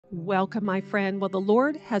Welcome, my friend. Well, the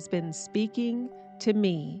Lord has been speaking to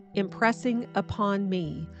me, impressing upon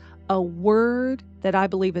me a word that I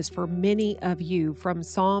believe is for many of you from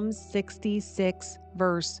Psalm 66,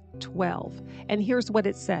 verse 12. And here's what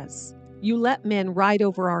it says: You let men ride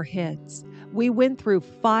over our heads. We went through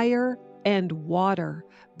fire and water,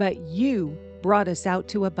 but you brought us out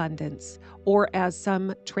to abundance. Or, as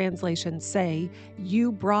some translations say,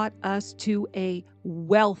 you brought us to a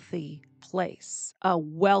wealthy place, a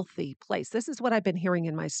wealthy place. This is what I've been hearing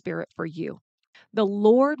in my spirit for you. The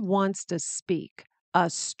Lord wants to speak a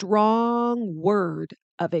strong word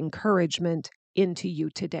of encouragement into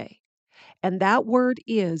you today. And that word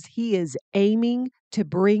is, He is aiming to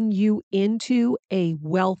bring you into a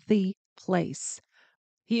wealthy place.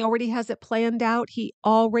 He already has it planned out. He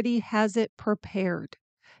already has it prepared.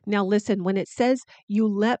 Now, listen, when it says you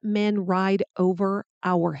let men ride over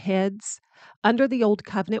our heads, under the old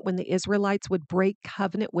covenant, when the Israelites would break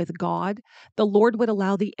covenant with God, the Lord would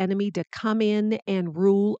allow the enemy to come in and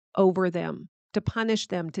rule over them, to punish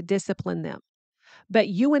them, to discipline them. But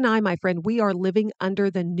you and I, my friend, we are living under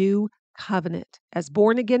the new covenant. As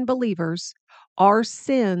born again believers, our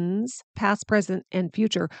sins, past, present, and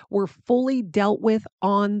future, were fully dealt with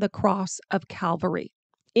on the cross of Calvary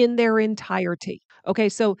in their entirety. Okay,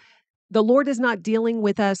 so the Lord is not dealing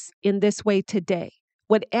with us in this way today.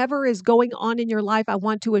 Whatever is going on in your life, I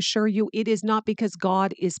want to assure you it is not because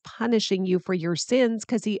God is punishing you for your sins,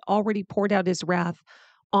 because He already poured out His wrath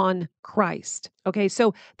on Christ. Okay,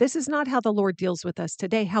 so this is not how the Lord deals with us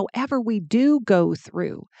today. However, we do go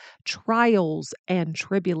through trials and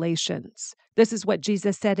tribulations. This is what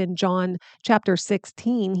Jesus said in John chapter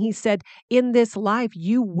 16. He said, in this life,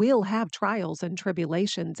 you will have trials and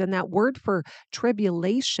tribulations. And that word for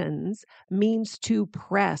tribulations means to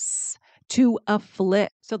press, to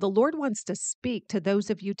afflict. So the Lord wants to speak to those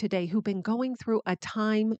of you today who've been going through a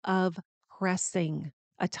time of pressing,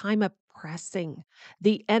 a time of pressing.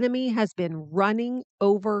 The enemy has been running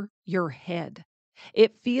over your head.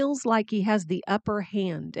 It feels like he has the upper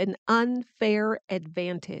hand, an unfair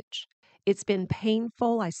advantage. It's been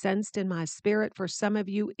painful. I sensed in my spirit for some of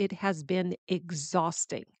you, it has been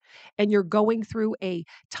exhausting. And you're going through a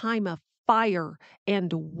time of fire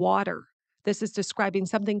and water. This is describing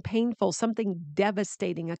something painful, something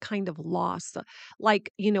devastating, a kind of loss.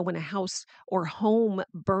 Like, when a house or home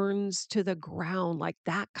burns to the ground, like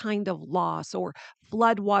that kind of loss, or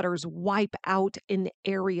floodwaters wipe out an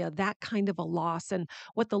area, that kind of a loss. And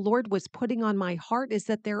what the Lord was putting on my heart is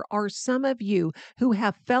that there are some of you who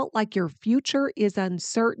have felt like your future is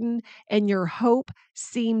uncertain and your hope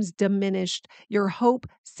seems diminished. Your hope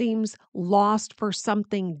seems lost for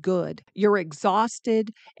something good. You're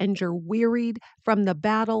exhausted and you're wearied from the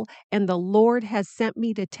battle, and the Lord has sent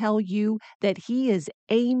me to tell you that He is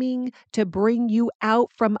aiming to bring you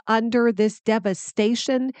out from under this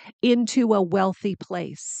devastation into a wealthy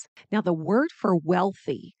place. Now, the word for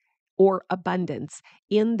wealthy or abundance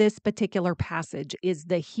in this particular passage is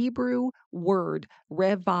the Hebrew word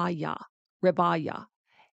revaya,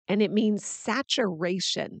 and it means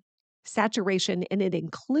saturation, and it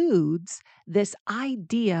includes this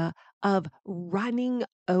idea of running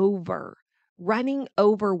over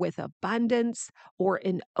with abundance, or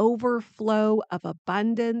an overflow of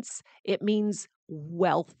abundance. It means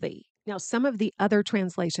wealthy. Now, some of the other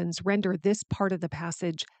translations render this part of the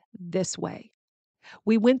passage this way: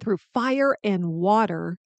 We went through fire and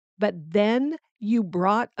water, but then you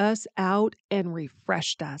brought us out and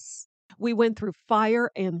refreshed us. We went through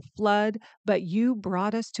fire and flood, but you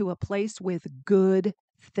brought us to a place with good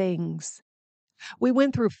things. We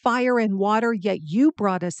went through fire and water, yet you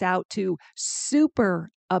brought us out to super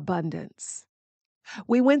abundance.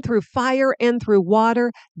 We went through fire and through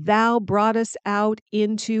water. Thou brought us out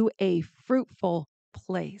into a fruitful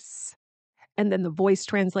place. And then the Voice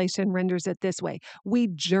translation renders it this way: We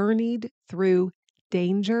journeyed through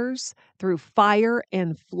dangers, through fire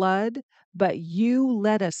and flood, but you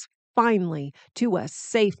led us finally to a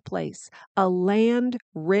safe place, a land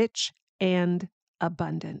rich and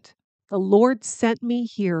abundant. The Lord sent me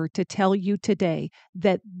here to tell you today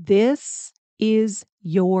that this is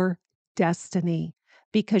your destiny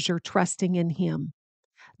because you're trusting in Him.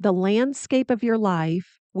 The landscape of your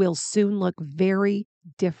life will soon look very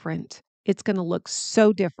different. It's going to look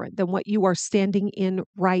so different than what you are standing in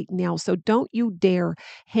right now. So don't you dare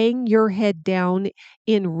hang your head down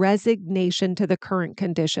in resignation to the current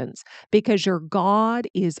conditions, because your God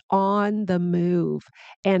is on the move.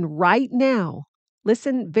 And right now,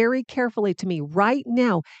 Listen very carefully to me. Right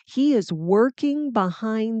now, He is working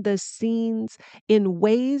behind the scenes in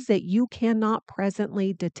ways that you cannot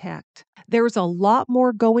presently detect. There's a lot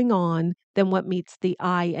more going on than what meets the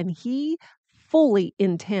eye, and He fully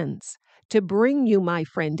intends to bring you, my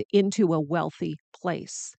friend, into a wealthy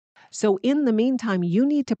place. So, in the meantime, you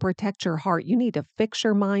need to protect your heart. You need to fix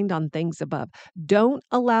your mind on things above. Don't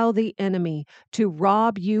allow the enemy to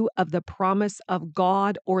rob you of the promise of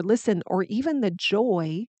God, or listen, or even the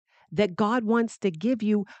joy that God wants to give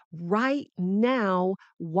you right now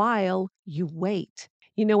while you wait.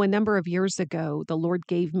 You know, a number of years ago, the Lord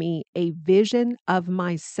gave me a vision of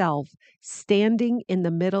myself standing in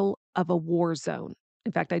the middle of a war zone.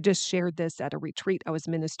 In fact, I just shared this at a retreat I was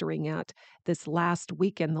ministering at this last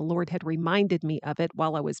weekend. The Lord had reminded me of it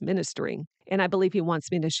while I was ministering, and I believe He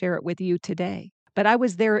wants me to share it with you today. But I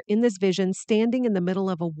was there in this vision, standing in the middle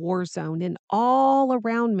of a war zone, and all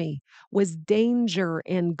around me was danger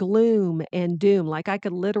and gloom and doom. Like I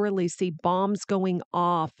could literally see bombs going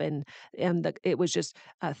off, and it was just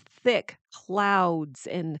thick clouds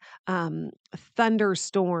and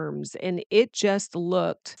thunderstorms, and it just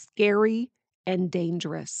looked scary and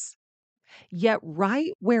dangerous. Yet,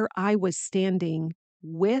 right where I was standing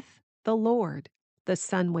with the Lord, the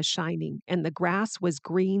sun was shining and the grass was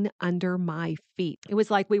green under my feet. It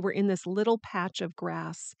was like we were in this little patch of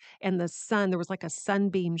grass, and the sun, there was like a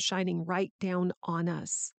sunbeam shining right down on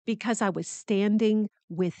us because I was standing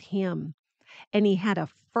with Him, and He had a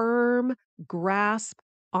firm grasp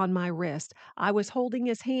on my wrist. I was holding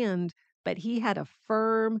His hand, but He had a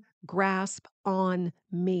firm grasp on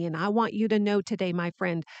me. And I want you to know today, my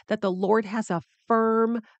friend, that the Lord has a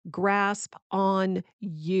firm grasp on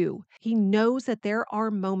you. He knows that there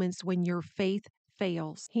are moments when your faith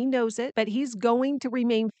fails. He knows it, but He's going to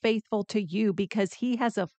remain faithful to you because He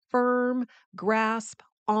has a firm grasp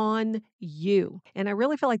on you. And I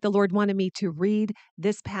really feel like the Lord wanted me to read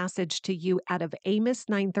this passage to you out of Amos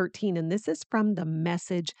 9:13, and this is from the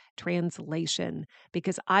Message translation,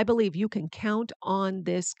 because I believe you can count on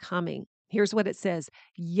this coming. Here's what it says: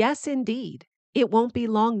 Yes, indeed, it won't be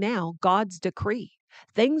long now, God's decree.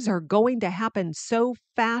 Things are going to happen so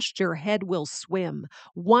fast your head will swim,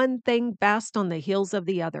 one thing fast on the heels of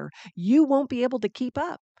the other. You won't be able to keep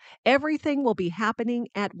up. Everything will be happening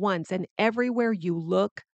at once, and everywhere you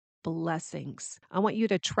look, blessings. I want you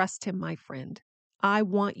to trust Him, my friend. I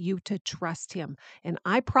want you to trust Him. And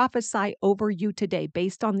I prophesy over you today,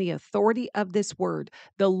 based on the authority of this word,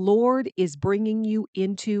 the Lord is bringing you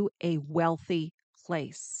into a wealthy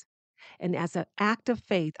place. And as an act of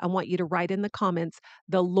faith, I want you to write in the comments,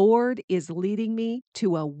 the Lord is leading me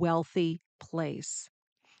to a wealthy place.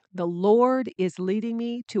 The Lord is leading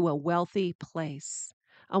me to a wealthy place.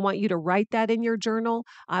 I want you to write that in your journal.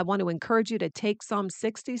 I want to encourage you to take Psalm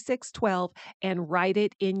 66:12 and write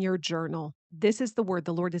it in your journal. This is the word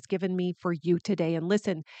the Lord has given me for you today. And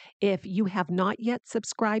listen, if you have not yet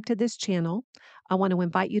subscribed to this channel, I want to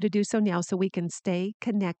invite you to do so now so we can stay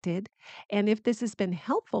connected. And if this has been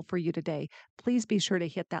helpful for you today, please be sure to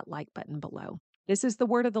hit that like button below. This is the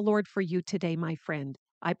word of the Lord for you today, my friend.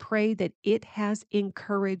 I pray that it has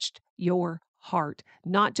encouraged your heart,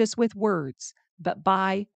 not just with words, but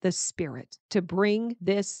by the Spirit, to bring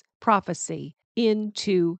this prophecy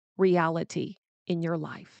into reality in your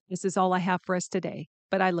life. This is all I have for us today,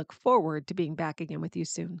 but I look forward to being back again with you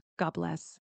soon. God bless.